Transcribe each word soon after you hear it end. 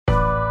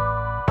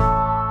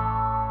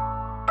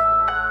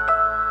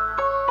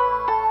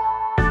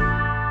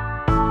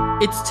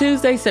It's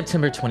Tuesday,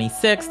 September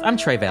 26th. I'm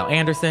Tre'vell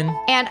Anderson.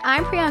 And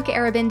I'm Priyanka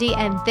Arabindi,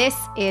 and this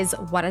is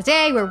What a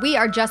Day, where we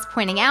are just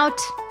pointing out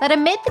that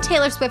amid the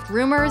Taylor Swift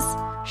rumors,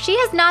 she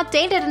has not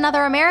dated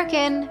another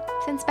American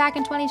since back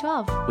in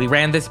 2012. We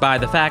ran this by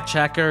the fact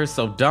checker,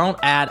 so don't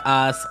add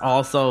us.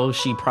 Also,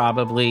 she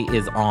probably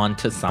is on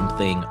to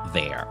something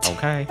there,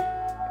 okay?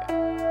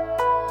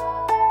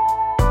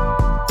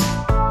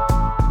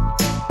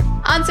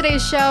 On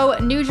today's show,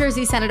 New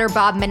Jersey Senator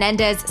Bob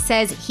Menendez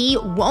says he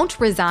won't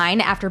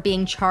resign after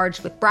being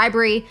charged with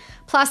bribery.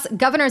 Plus,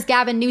 Governors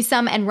Gavin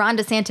Newsom and Ron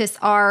DeSantis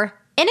are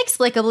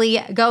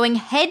inexplicably going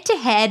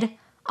head-to-head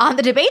on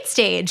the debate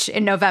stage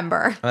in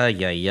November.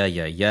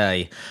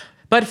 Yay.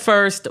 But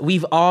first,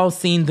 we've all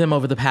seen them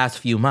over the past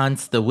few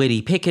months, the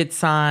witty picket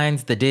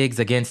signs, the digs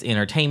against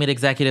entertainment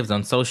executives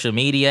on social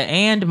media,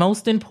 and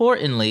most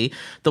importantly,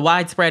 the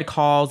widespread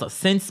calls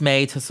since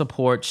May to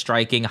support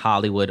striking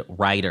Hollywood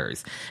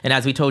writers. And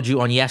as we told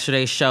you on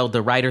yesterday's show,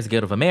 the Writers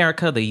Guild of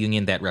America, the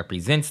union that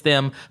represents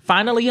them,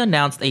 finally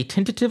announced a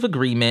tentative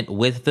agreement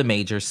with the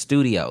major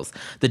studios.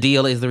 The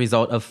deal is the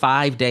result of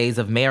 5 days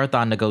of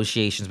marathon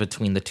negotiations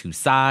between the two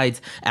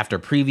sides after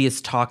previous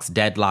talks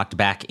deadlocked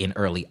back in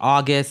early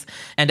August.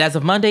 And as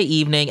of Monday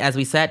evening, as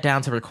we sat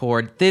down to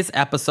record this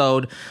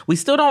episode, we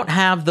still don't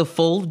have the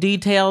full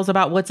details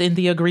about what's in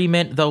the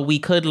agreement, though we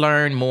could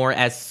learn more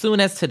as soon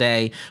as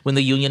today when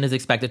the union is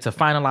expected to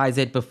finalize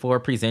it before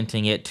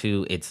presenting it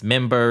to its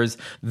members.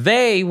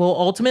 They will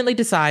ultimately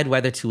decide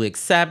whether to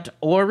accept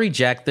or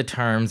reject the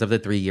terms of the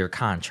 3-year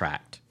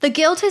contract. The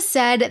Guild has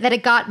said that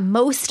it got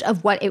most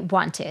of what it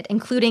wanted,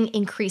 including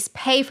increased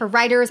pay for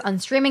writers on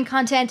streaming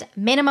content,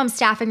 minimum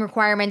staffing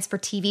requirements for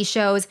TV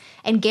shows,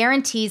 and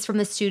guarantees from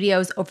the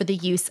studios over the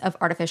use of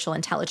artificial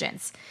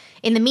intelligence.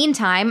 In the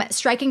meantime,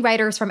 striking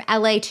writers from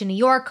LA to New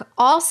York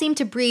all seem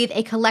to breathe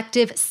a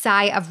collective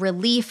sigh of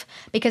relief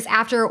because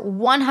after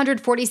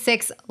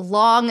 146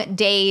 long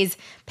days,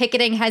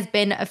 picketing has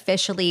been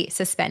officially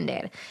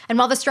suspended. And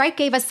while the strike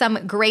gave us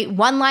some great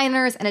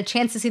one-liners and a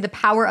chance to see the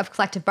power of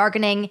collective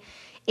bargaining,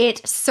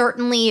 it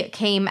certainly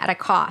came at a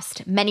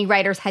cost. Many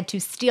writers had to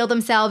steel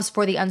themselves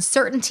for the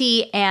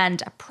uncertainty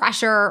and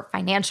pressure,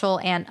 financial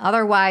and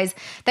otherwise,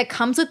 that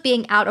comes with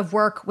being out of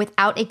work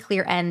without a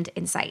clear end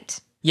in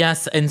sight.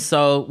 Yes, and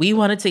so we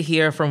wanted to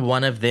hear from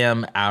one of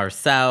them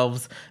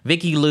ourselves.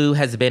 Vicky Liu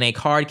has been a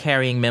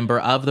card-carrying member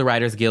of the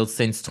Writers Guild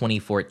since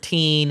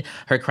 2014.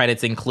 Her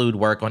credits include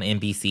work on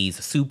NBC's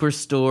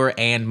Superstore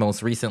and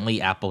most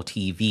recently Apple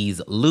TV's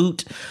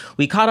Loot.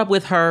 We caught up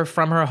with her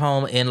from her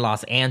home in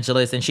Los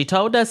Angeles, and she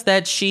told us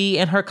that she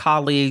and her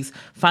colleagues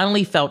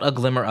finally felt a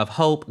glimmer of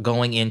hope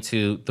going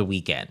into the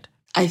weekend.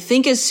 I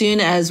think as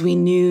soon as we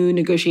knew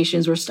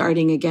negotiations were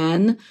starting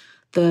again,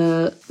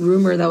 the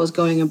rumor that was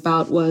going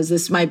about was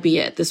this might be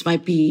it. This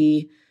might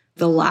be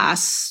the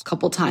last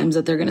couple times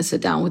that they're going to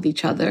sit down with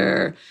each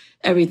other.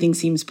 Everything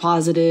seems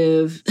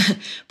positive.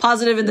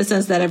 Positive in the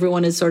sense that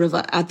everyone is sort of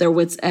at their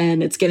wits'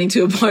 end. It's getting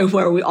to a point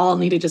where we all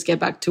need to just get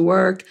back to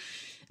work.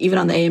 Even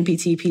on the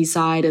AMPTP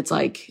side, it's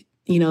like,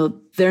 you know,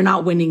 they're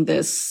not winning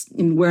this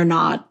and we're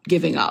not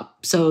giving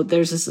up. So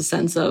there's just a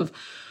sense of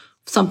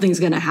something's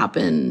going to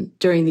happen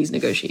during these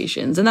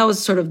negotiations. And that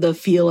was sort of the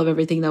feel of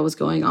everything that was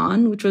going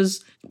on, which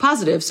was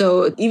positive.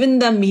 So even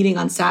them meeting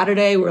on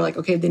Saturday, we're like,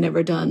 okay, they've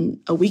never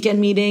done a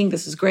weekend meeting.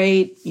 This is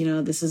great. You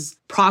know, this is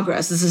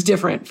progress. This is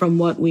different from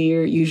what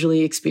we're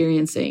usually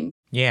experiencing.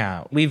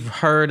 Yeah, we've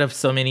heard of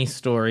so many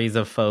stories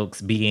of folks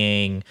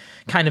being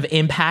kind of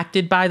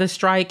impacted by the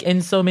strike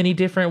in so many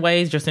different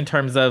ways, just in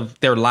terms of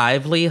their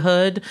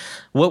livelihood.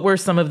 What were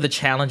some of the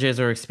challenges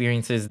or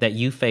experiences that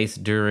you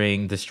faced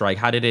during the strike?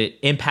 How did it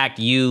impact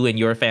you and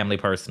your family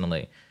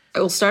personally? I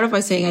will start off by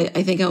saying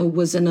I think I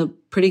was in a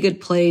pretty good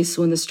place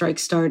when the strike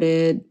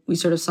started. We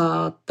sort of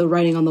saw the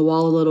writing on the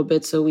wall a little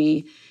bit, so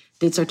we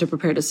did start to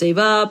prepare to save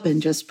up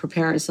and just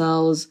prepare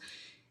ourselves.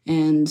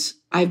 And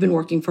I've been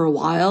working for a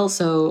while,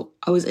 so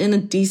I was in a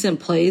decent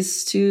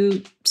place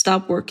to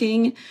stop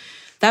working.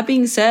 That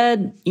being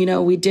said, you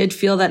know, we did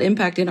feel that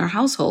impact in our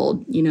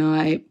household. You know,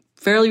 I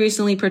fairly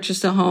recently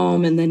purchased a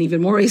home and then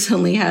even more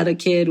recently had a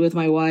kid with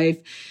my wife.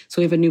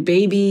 So we have a new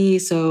baby.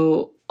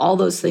 So all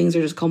those things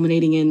are just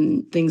culminating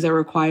in things that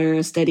require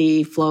a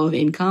steady flow of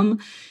income.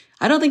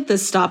 I don't think the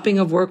stopping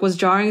of work was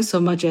jarring so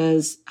much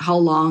as how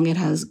long it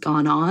has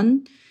gone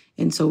on.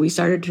 And so we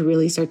started to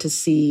really start to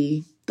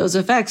see those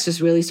effects,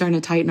 just really starting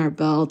to tighten our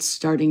belts,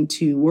 starting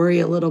to worry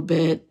a little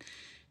bit.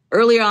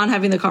 Earlier on,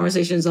 having the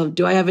conversations of,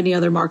 do I have any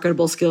other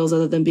marketable skills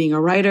other than being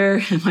a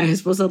writer? Am I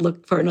supposed to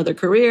look for another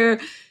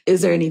career?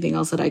 Is there anything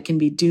else that I can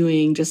be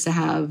doing just to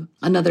have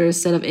another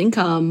set of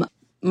income?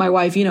 My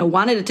wife, you know,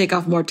 wanted to take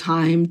off more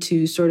time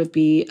to sort of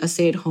be a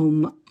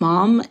stay-at-home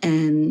mom.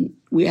 And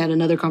we had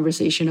another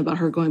conversation about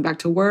her going back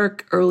to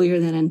work earlier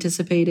than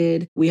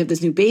anticipated. We have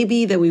this new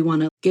baby that we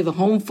want to give a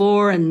home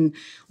for, and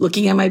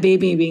looking at my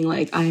baby and being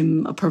like,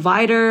 I'm a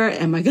provider.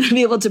 Am I going to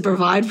be able to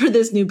provide for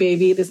this new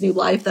baby, this new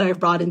life that I've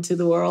brought into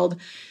the world?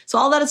 So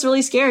all that is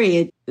really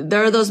scary.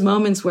 There are those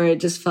moments where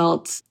it just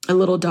felt a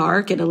little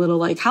dark and a little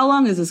like, how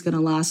long is this going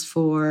to last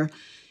for?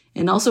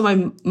 And also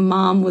my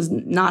mom was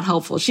not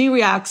helpful. She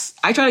reacts,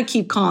 I try to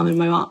keep calm, and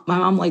my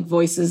mom like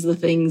voices the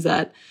things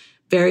that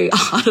very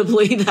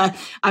audibly that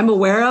I'm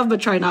aware of,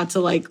 but try not to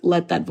like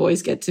let that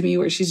voice get to me,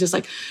 where she's just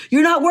like,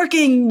 you're not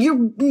working,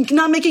 you're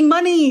not making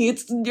money,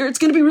 it's going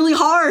to be really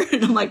hard.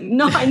 And I'm like,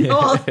 no, I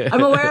know,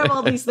 I'm aware of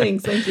all these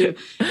things. Thank you.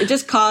 It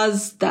just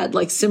caused that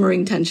like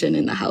simmering tension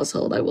in the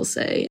household, I will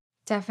say.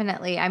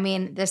 Definitely. I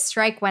mean, this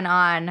strike went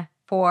on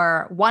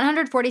for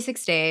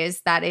 146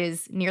 days. That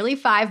is nearly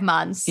 5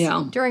 months,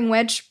 during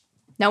which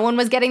no one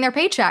was getting their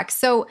paychecks.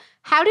 So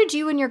how did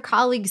you and your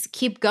colleagues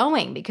keep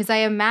going? Because I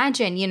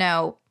imagine,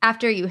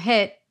 after you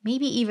hit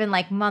maybe even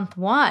like month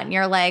 1,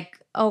 you're like,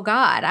 oh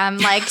God, I'm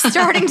like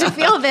starting to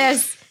feel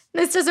this.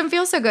 This doesn't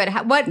feel so good.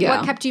 What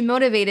kept you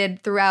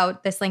motivated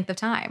throughout this length of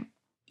time?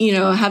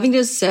 Having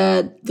just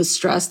said the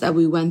stress that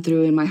we went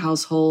through in my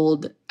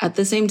household, at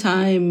the same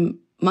time,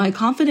 my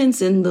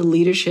confidence in the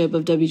leadership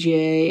of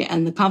WGA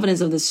and the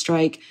confidence of the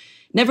strike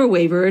never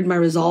wavered. My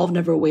resolve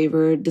never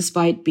wavered,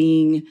 despite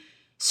being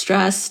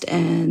stressed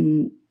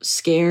and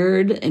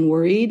scared and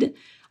worried.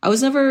 I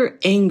was never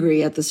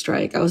angry at the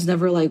strike. I was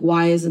never like,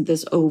 why isn't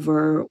this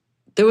over?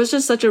 There was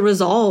just such a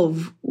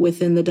resolve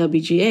within the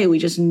WGA. We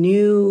just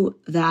knew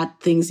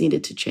that things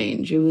needed to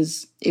change. It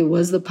was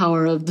the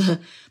power of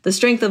the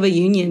strength of a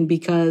union,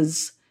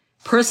 because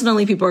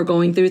personally people are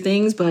going through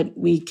things, but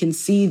we can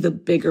see the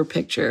bigger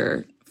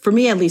picture. For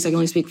me, at least, I can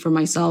only speak for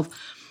myself.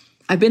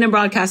 I've been in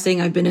broadcasting.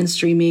 I've been in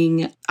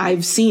streaming.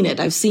 I've seen it.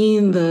 I've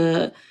seen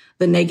the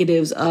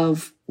negatives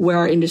of where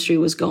our industry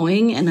was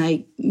going. And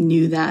I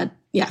knew that,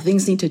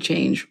 things need to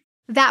change.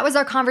 That was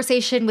our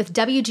conversation with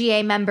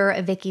WGA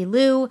member Vicky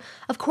Liu.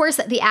 Of course,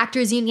 the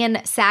Actors Union,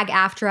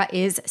 SAG-AFTRA,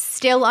 is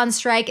still on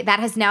strike. That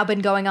has now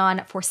been going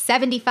on for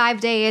 75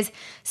 days.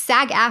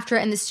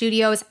 SAG-AFTRA and the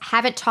studios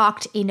haven't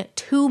talked in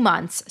 2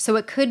 months, so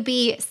it could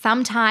be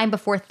some time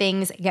before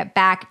things get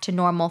back to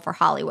normal for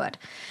Hollywood.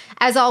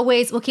 As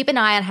always, we'll keep an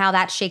eye on how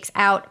that shakes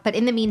out, but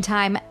in the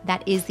meantime,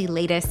 that is the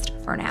latest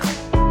for now.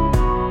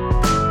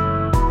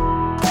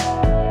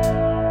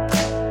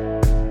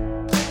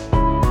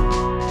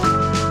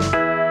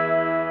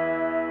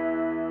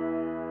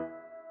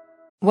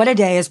 What a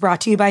Day is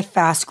brought to you by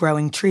Fast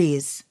Growing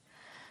Trees.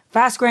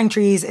 Fast Growing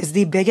Trees is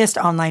the biggest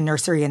online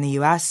nursery in the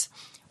U.S.,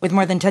 with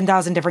more than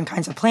 10,000 different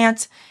kinds of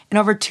plants and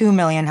over 2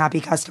 million happy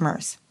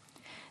customers.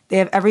 They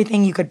have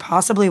everything you could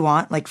possibly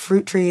want, like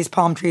fruit trees,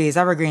 palm trees,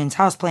 evergreens,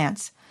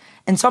 houseplants,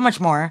 and so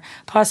much more.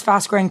 Plus,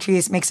 Fast Growing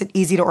Trees makes it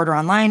easy to order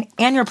online,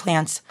 and your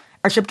plants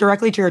are shipped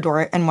directly to your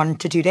door in 1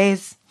 to 2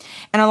 days.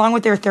 And along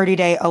with their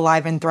 30-day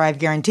Alive and Thrive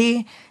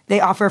guarantee, they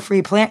offer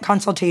free plant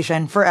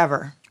consultation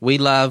forever. We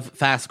love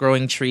Fast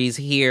Growing Trees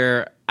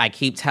here. I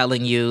keep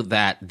telling you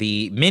that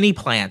the mini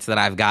plants that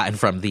I've gotten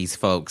from these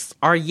folks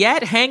are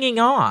yet hanging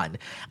on.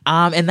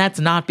 And that's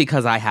not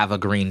because I have a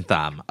green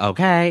thumb,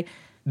 okay?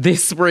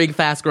 This spring,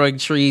 Fast Growing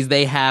Trees,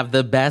 they have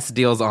the best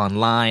deals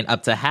online,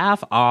 up to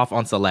half off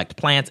on select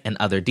plants and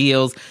other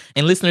deals.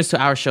 And listeners to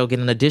our show get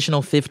an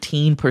additional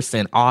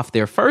 15% off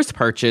their first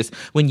purchase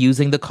when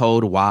using the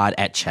code WAD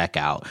at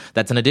checkout.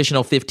 That's an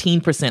additional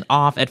 15%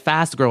 off at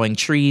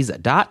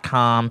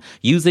fastgrowingtrees.com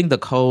using the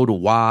code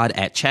WAD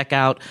at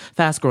checkout.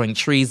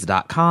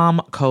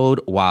 Fastgrowingtrees.com,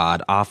 code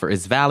WAD. Offer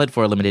is valid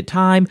for a limited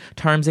time.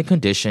 Terms and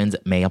conditions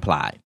may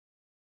apply.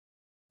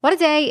 What a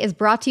Day is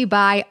brought to you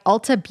by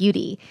Ulta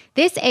Beauty.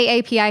 This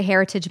AAPI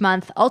Heritage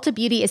Month, Ulta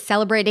Beauty is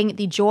celebrating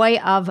the joy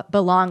of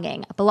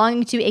belonging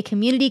to a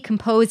community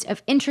composed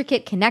of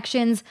intricate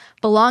connections,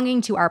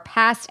 belonging to our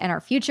past and our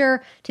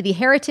future, to the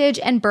heritage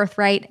and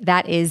birthright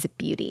that is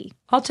beauty.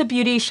 Ulta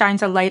Beauty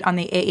shines a light on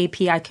the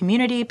AAPI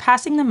community,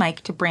 passing the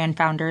mic to brand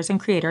founders and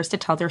creators to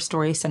tell their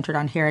stories centered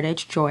on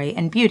heritage, joy,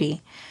 and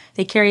beauty.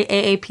 They carry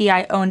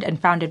AAPI-owned and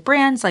founded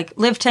brands like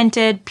Live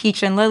Tinted,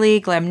 Peach and Lily,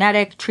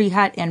 Glamnetic, Tree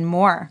Hut, and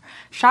more.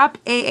 Shop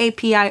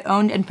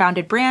AAPI-owned and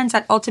founded brands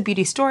at Ulta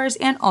Beauty stores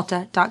and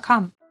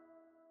Ulta.com.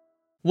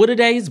 What a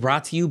Day is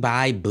brought to you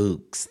by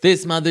Books.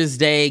 This Mother's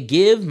Day,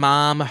 give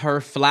mom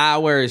her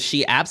flowers.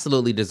 She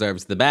absolutely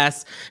deserves the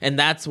best, and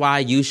that's why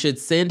you should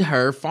send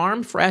her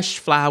farm fresh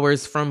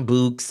flowers from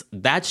Books.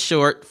 That's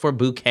short for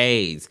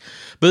bouquets.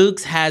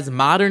 Books has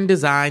modern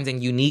designs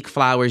and unique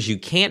flowers you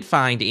can't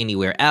find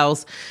anywhere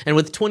else, and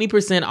with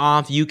 20%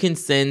 off, you can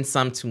send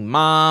some to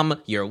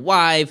mom, your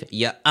wife,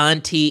 your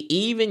auntie,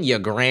 even your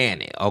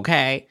granny,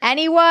 okay?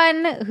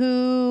 Anyone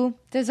who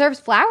deserves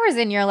flowers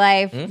in your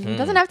life. It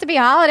doesn't have to be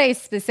holiday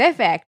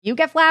specific. You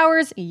get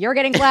flowers, you're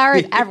getting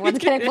flowers, everyone's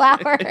getting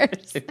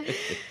flowers.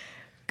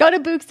 Go to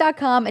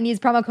Books.com and use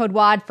promo code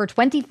WAD for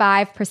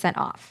 25%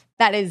 off.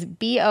 That is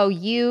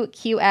BOUQS.com,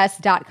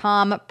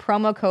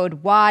 promo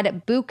code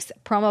WAD, Books,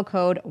 promo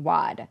code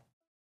WAD.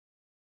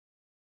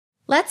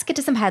 Let's get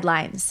to some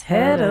headlines.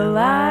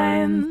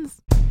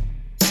 Headlines.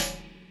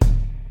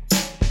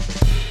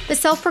 The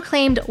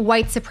self-proclaimed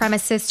white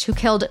supremacist who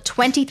killed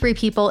 23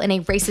 people in a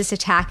racist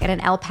attack at an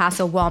El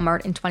Paso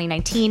Walmart in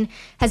 2019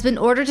 has been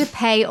ordered to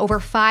pay over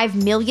 $5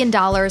 million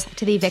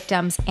to the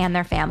victims and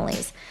their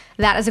families.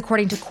 That is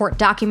according to court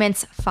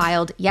documents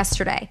filed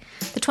yesterday.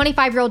 The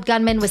 25-year-old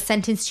gunman was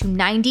sentenced to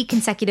 90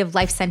 consecutive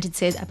life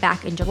sentences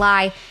back in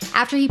July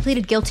after he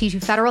pleaded guilty to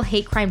federal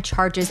hate crime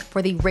charges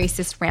for the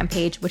racist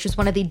rampage, which was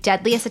one of the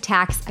deadliest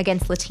attacks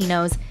against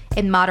Latinos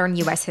in modern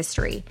U.S.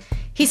 history.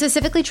 He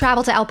specifically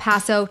traveled to El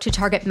Paso to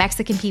target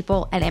Mexican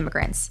people and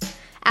immigrants.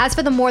 As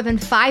for the more than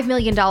 $5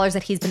 million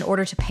that he's been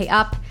ordered to pay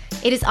up,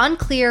 it is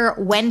unclear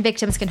when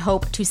victims can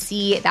hope to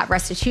see that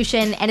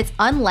restitution, and it's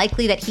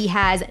unlikely that he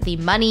has the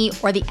money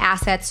or the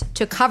assets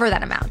to cover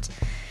that amount.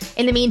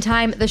 In the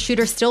meantime, the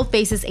shooter still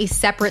faces a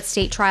separate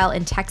state trial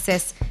in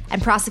Texas,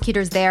 and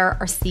prosecutors there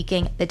are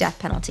seeking the death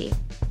penalty.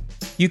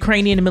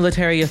 Ukrainian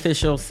military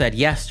officials said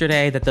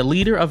yesterday that the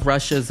leader of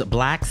Russia's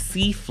Black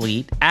Sea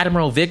Fleet,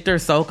 Admiral Viktor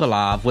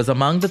Sokolov, was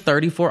among the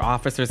 34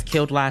 officers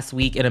killed last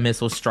week in a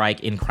missile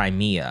strike in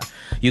Crimea.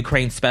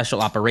 Ukraine's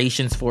Special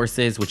Operations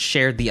Forces, which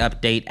shared the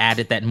update,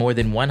 added that more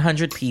than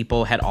 100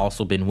 people had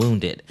also been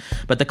wounded.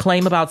 But the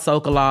claim about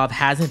Sokolov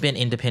hasn't been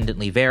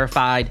independently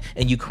verified,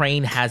 and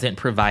Ukraine hasn't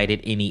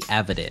provided any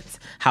evidence.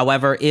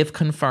 However, if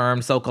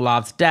confirmed,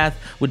 Sokolov's death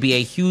would be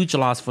a huge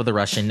loss for the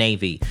Russian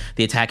Navy.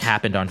 The attack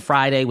happened on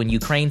Friday when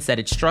Ukraine said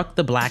it struck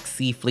the Black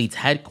Sea Fleet's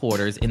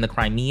headquarters in the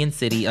Crimean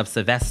city of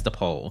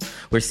Sevastopol,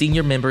 where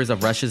senior members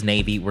of Russia's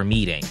Navy were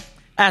meeting.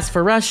 As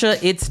for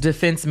Russia, its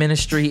defense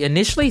ministry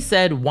initially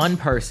said one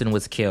person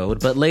was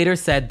killed, but later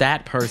said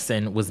that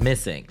person was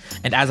missing.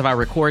 And as of our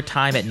record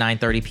time at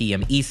 9:30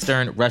 p.m.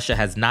 Eastern, Russia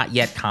has not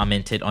yet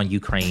commented on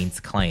Ukraine's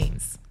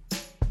claims.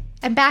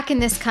 And back in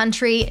this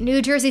country,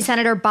 New Jersey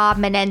Senator Bob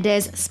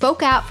Menendez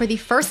spoke out for the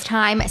first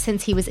time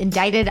since he was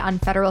indicted on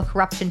federal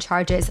corruption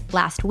charges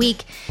last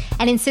week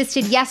and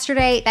insisted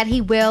yesterday that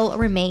he will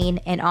remain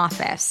in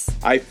office.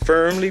 I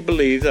firmly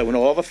believe that when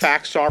all the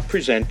facts are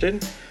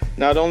presented,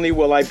 not only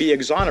will I be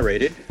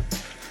exonerated,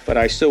 but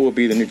I still will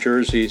be the New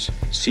Jersey's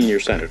senior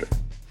senator.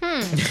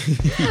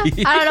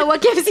 I don't know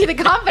what gives you the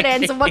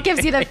confidence and what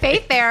gives you the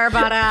faith there,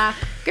 but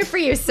good for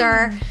you,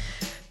 sir.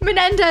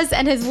 Menendez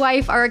and his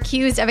wife are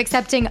accused of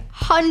accepting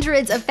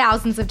hundreds of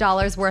thousands of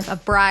dollars worth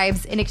of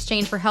bribes in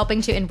exchange for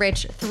helping to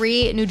enrich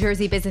 3 New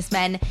Jersey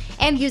businessmen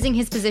and using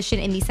his position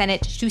in the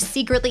Senate to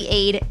secretly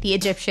aid the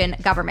Egyptian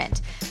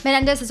government.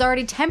 Menendez has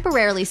already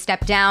temporarily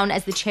stepped down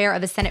as the chair of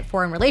the Senate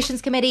Foreign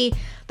Relations Committee,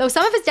 though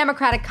some of his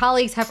Democratic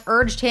colleagues have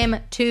urged him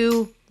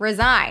to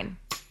resign.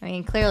 I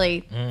mean,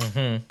 clearly,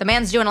 the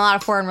man's doing a lot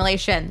of foreign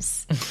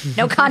relations.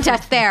 No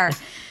contest there.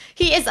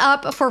 He is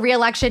up for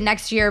re-election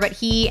next year, but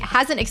he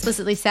hasn't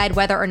explicitly said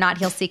whether or not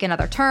he'll seek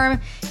another term.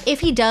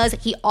 If he does,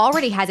 he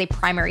already has a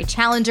primary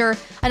challenger.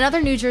 Another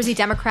New Jersey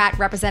Democrat,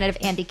 Representative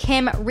Andy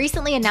Kim,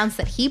 recently announced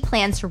that he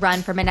plans to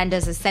run for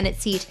Menendez's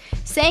Senate seat,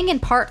 saying in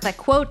part that,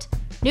 quote,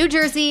 New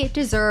Jersey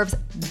deserves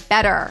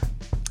better.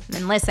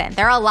 And listen,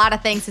 there are a lot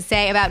of things to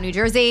say about New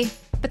Jersey,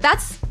 but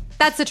that's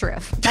the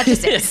truth. That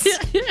just is.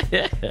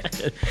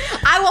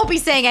 I won't be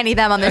saying any of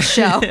them on this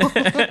show.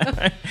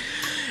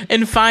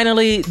 And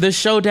finally, the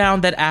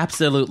showdown that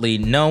absolutely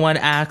no one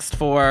asked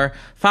for.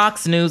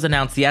 Fox News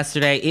announced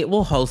yesterday it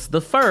will host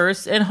the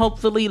first and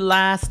hopefully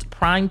last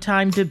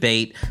primetime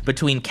debate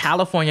between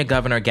California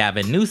Governor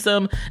Gavin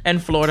Newsom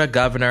and Florida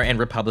Governor and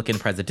Republican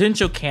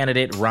presidential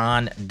candidate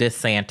Ron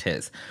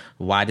DeSantis.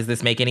 Why does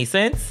this make any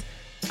sense?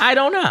 I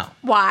don't know.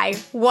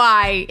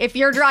 Why? If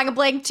you're drawing a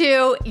blank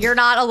too, you're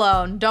not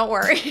alone. Don't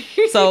worry.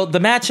 So the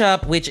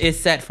matchup, which is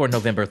set for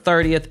November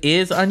 30th,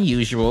 is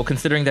unusual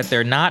considering that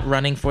they're not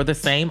running for the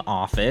same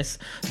office,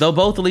 though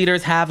both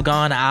leaders have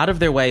gone out of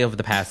their way over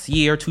the past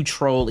year to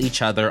troll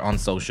each other on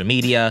social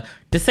media.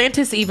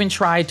 DeSantis even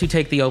tried to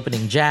take the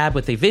opening jab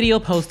with a video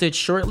posted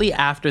shortly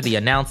after the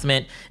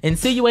announcement,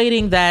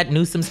 insinuating that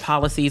Newsom's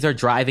policies are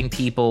driving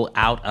people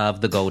out of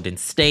the Golden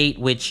State,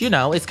 which, you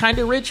know, is kind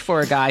of rich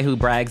for a guy who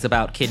brags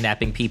about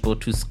kidnapping people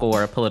to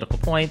score political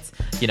points.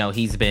 You know,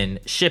 he's been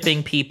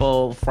shipping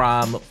people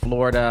from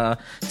Florida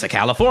to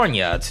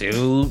California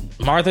to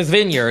Martha's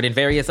Vineyard and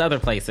various other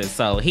places,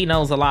 so he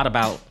knows a lot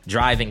about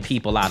driving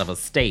people out of a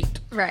state.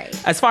 Right.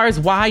 As far as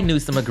why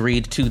Newsom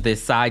agreed to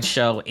this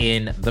sideshow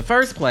in the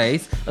first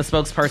place, a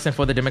spokesperson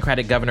for the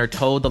Democratic governor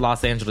told the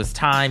Los Angeles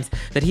Times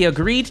that he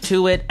agreed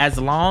to it as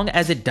long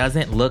as it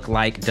doesn't look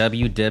like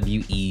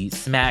WWE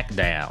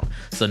SmackDown.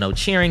 So no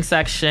cheering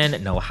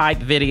section, no hype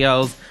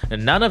videos,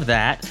 none of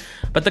that.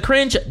 But the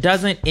cringe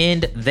doesn't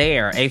end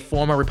there. A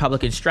former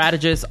Republican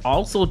strategist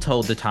also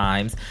told the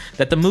Times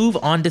that the move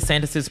on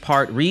DeSantis'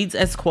 part reads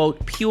as,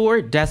 quote,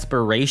 pure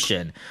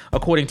desperation.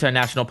 According to a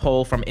national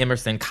poll from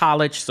Emerson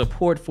College,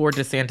 support for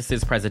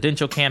DeSantis'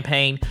 presidential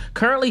campaign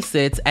currently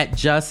sits at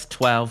just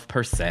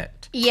 12%.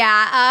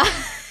 Yeah,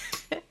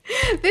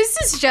 this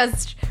is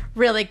just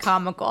really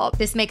comical.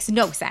 This makes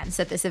no sense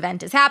that this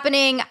event is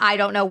happening. I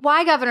don't know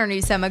why Governor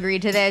Newsom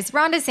agreed to this.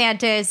 Ron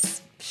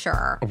DeSantis,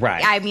 sure.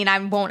 Right. I mean, I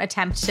won't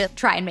attempt to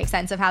try and make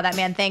sense of how that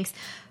man thinks.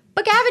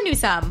 But Gavin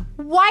Newsom,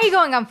 why are you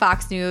going on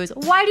Fox News?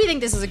 Why do you think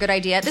this is a good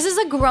idea? This is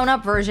a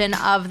grown-up version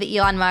of the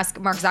Elon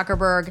Musk, Mark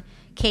Zuckerberg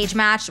cage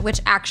match,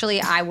 which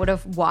actually I would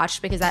have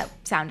watched because that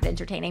sounded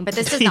entertaining. But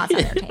this does not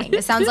sound entertaining.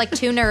 This sounds like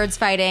two nerds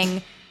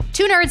fighting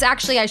Two nerds,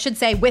 actually, I should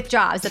say, with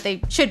jobs that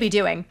they should be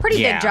doing. Pretty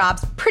big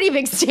jobs, pretty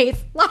big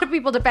states. A lot of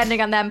people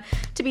depending on them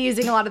to be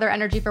using a lot of their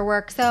energy for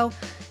work. So,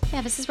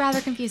 yeah, this is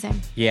rather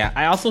confusing. Yeah,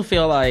 I also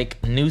feel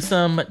like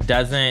Newsom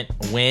doesn't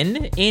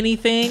win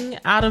anything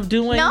out of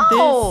doing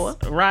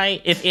this,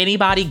 right? If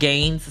anybody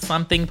gains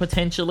something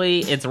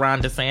potentially, it's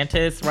Ron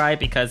DeSantis, right?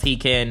 Because he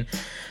can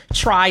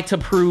try to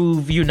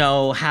prove,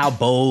 how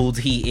bold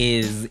he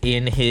is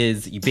in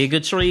his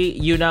bigotry,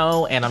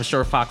 and I'm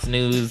sure Fox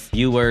News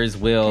viewers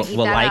will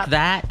like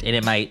that, and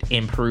it might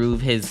improve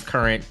his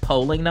current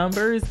polling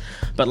numbers.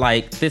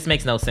 But this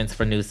makes no sense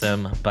for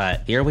Newsom,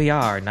 but here we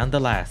are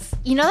nonetheless.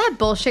 You know that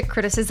bullshit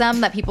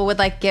criticism that people would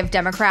give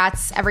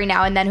Democrats every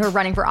now and then who are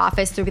running for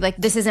office? They'll be like,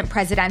 this isn't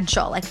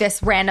presidential,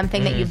 this random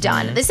thing that you've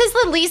done. This is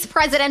the least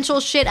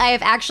presidential shit I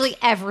have actually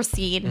ever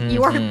seen.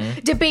 You are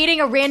debating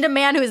a random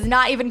man who is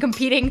not even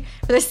competing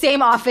for the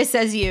same office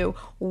as you.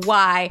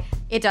 Why?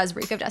 It does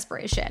reek of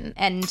desperation.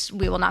 And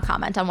we will not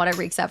comment on what it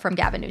reeks of from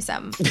Gavin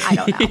Newsom. I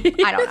don't know.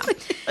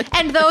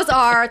 And those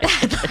are the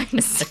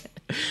headlines.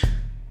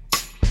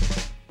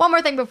 One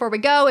more thing before we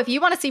go. If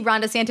you want to see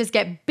Ron DeSantis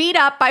get beat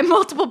up by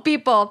multiple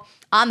people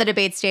on the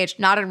debate stage,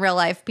 not in real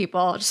life,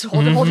 people, just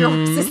hold your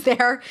horses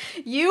there,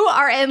 you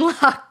are in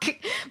luck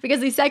because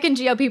the second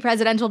GOP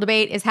presidential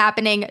debate is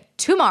happening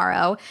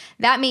tomorrow.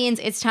 That means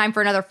it's time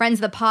for another Friends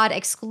of the Pod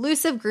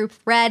exclusive group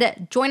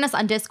thread. Join us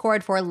on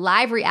Discord for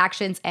live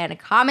reactions and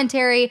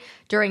commentary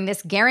during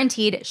this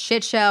guaranteed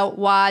shit show.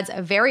 WAD's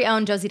very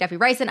own Josie Duffy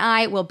Rice and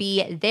I will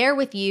be there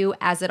with you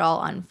as it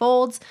all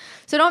unfolds.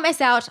 So don't miss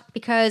out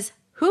because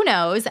who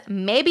knows?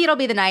 Maybe it'll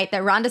be the night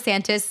that Ron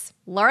DeSantis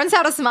learns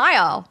how to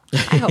smile.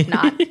 I hope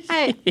not.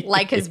 I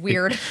like his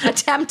weird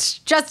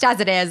attempt just as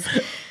it is.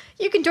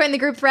 You can join the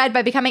group thread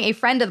by becoming a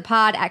friend of the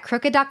pod at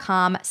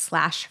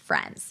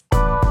crooked.com/friends.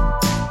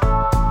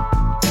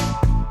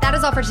 That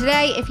is all for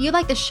today. If you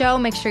like the show,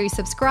 make sure you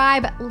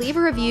subscribe, leave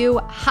a review,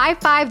 high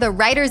five the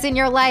writers in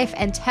your life,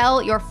 and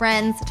tell your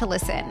friends to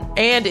listen.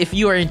 And if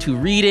you are into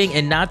reading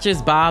and not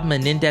just Bob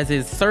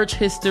Menendez's search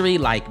history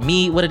like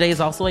me, What a Day is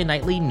also a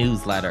nightly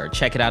newsletter.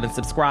 Check it out and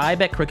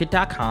subscribe at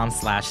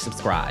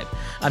crooked.com/subscribe.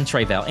 I'm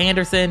Tre'vell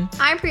Anderson.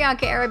 I'm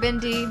Priyanka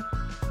Arabindi.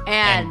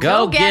 And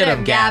go get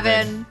him,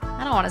 Gavin.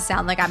 I don't want to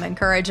sound like I'm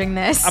encouraging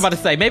this. I'm about to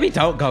say, maybe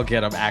don't go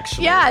get him,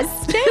 actually.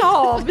 Yes, stay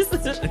home.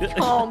 Stay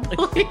home,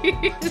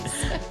 please.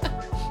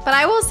 But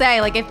I will say,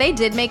 if they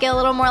did make it a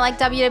little more like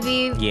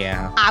WWE,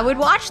 yeah, I would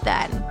watch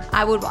then.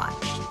 I would watch.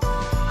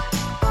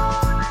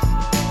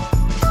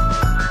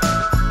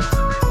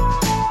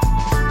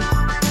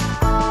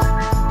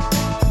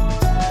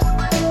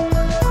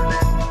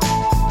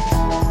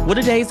 What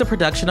a Day is a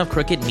production of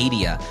Crooked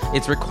Media.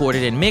 It's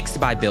recorded and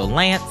mixed by Bill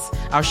Lance.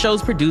 Our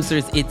show's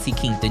producers, Itzy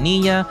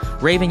Quintanilla,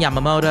 Raven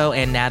Yamamoto,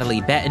 and Natalie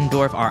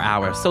Bettendorf are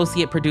our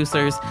associate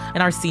producers,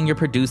 and our senior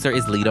producer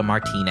is Lita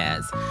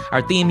Martinez.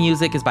 Our theme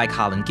music is by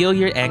Colin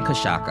Gilliard and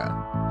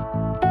Kashaka.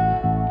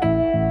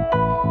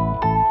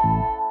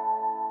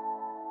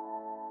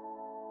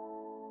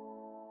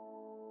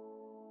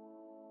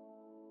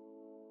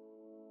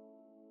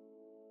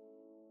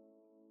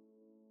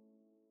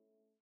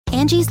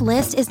 Angie's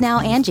List is now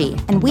Angie,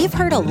 and we've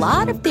heard a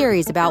lot of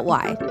theories about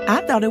why.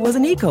 I thought it was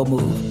an eco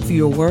move.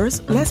 Fewer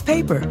words, less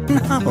paper.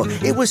 No,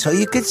 it was so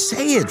you could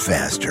say it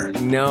faster.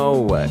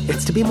 No,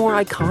 it's to be more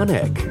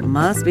iconic.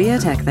 Must be a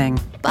tech thing.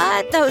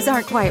 But those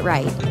aren't quite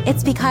right.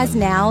 It's because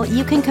now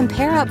you can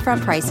compare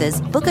upfront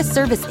prices, book a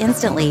service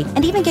instantly,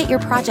 and even get your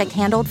project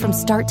handled from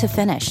start to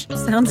finish.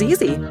 Sounds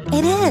easy.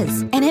 It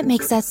is, and it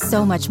makes us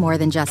so much more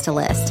than just a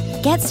list.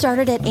 Get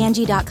started at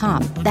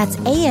Angie.com. That's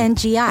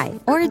ANGI,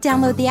 or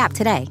download the app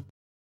today.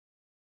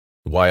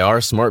 Why are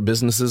smart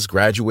businesses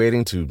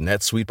graduating to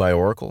NetSuite by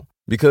Oracle?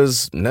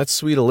 Because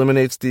NetSuite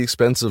eliminates the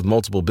expense of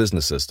multiple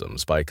business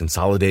systems by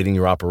consolidating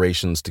your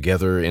operations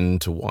together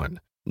into one.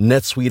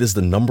 NetSuite is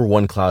the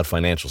 #1 cloud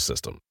financial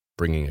system,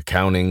 bringing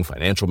accounting,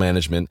 financial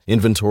management,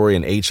 inventory,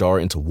 and HR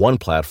into one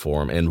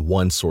platform and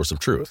one source of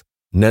truth.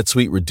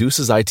 NetSuite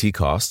reduces IT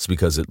costs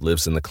because it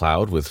lives in the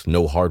cloud with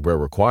no hardware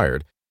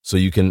required, so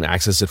you can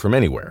access it from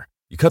anywhere.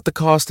 You cut the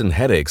cost and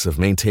headaches of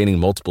maintaining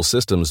multiple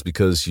systems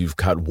because you've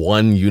got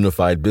one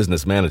unified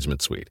business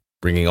management suite.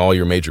 Bringing all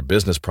your major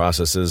business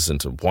processes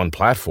into one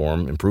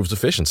platform improves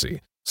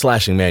efficiency,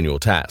 slashing manual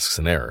tasks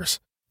and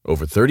errors.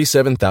 Over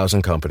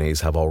 37,000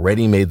 companies have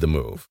already made the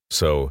move,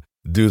 so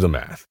do the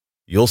math.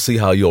 You'll see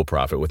how you'll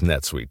profit with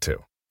NetSuite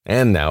too.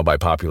 And now, by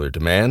popular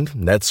demand,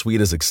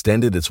 NetSuite has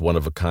extended its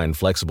one-of-a-kind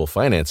flexible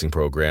financing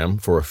program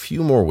for a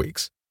few more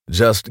weeks.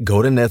 Just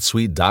go to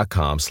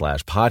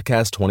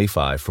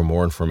netsuite.com/podcast25 for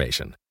more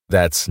information.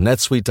 That's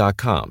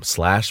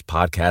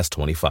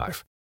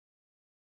netsuite.com/podcast25.